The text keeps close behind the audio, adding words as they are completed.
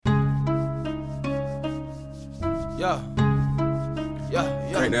Crank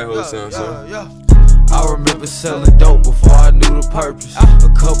that whole sound, son. I remember selling dope before I knew the purpose. A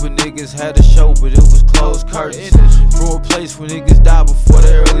couple niggas had a show, but it was closed curtains. From a place where niggas died before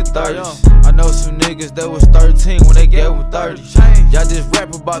their early 30s. I know some niggas that was 13 when they gave them 30. Y'all just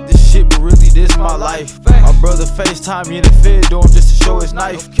rap about this shit, but really this my life. My brother FaceTime me in the Fed door just to show his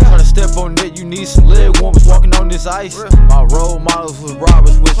knife. Tryna step on that, you need some leg warmers walking on this ice. My role models was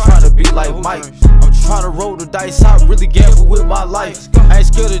robbers, was trying to be like Mike. I'm trying to roll the dice, I really gamble with my life. I ain't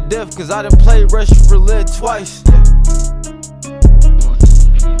scared of death, cause I done played Russian roulette twice.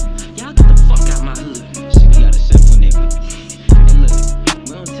 Y'all get the fuck out my hood. Shit, we got a simple nigga. And look,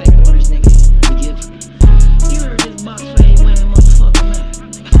 we don't take orders, nigga. We give. You heard this Buckz fade wearing motherfucker, man.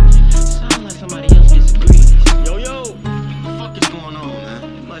 Sound like somebody else disagrees. Yo, what the fuck is going on, man?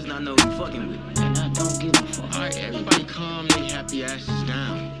 You must not know who you fucking with. And I don't give a fuck. Alright, everybody calm they happy asses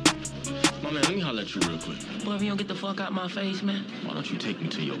down. My man, let me holler at you real quick. Boy, if you don't get the fuck out my face, man. Why don't you take me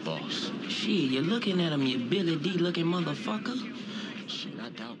to your boss? Shit, you're looking at him, you Billy D looking motherfucker. Shit, I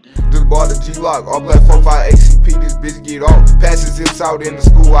doubt that. Just bought a G-Lock, all black 4-5 ACP, this bitch get off. Passes zips out in the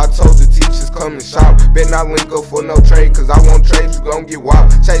school, I told the teachers come and shop. Bet not link up for no trade, cause I won't trade, you gon' get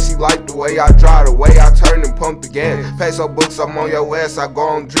wild. Chase, she like the way I drive, the way I turn and pump the gas. Paeso Buckz, I'm on your ass, I go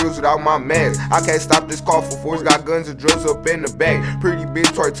on drills without my mask. I can't stop this car for force, got guns and drills up in the back. Pretty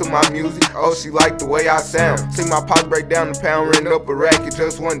bitch twerk to my music, oh she like the way I sound. See my pops break down the pound, ran up a racket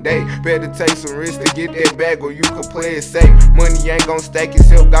just one day. Better take some risks to get that bag or you can play it safe. Money ain't gon' stack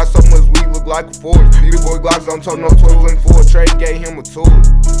itself, got so much weed look like a force. Big boy Glocks don't tote no 12 and 4 trade, gave him a tool.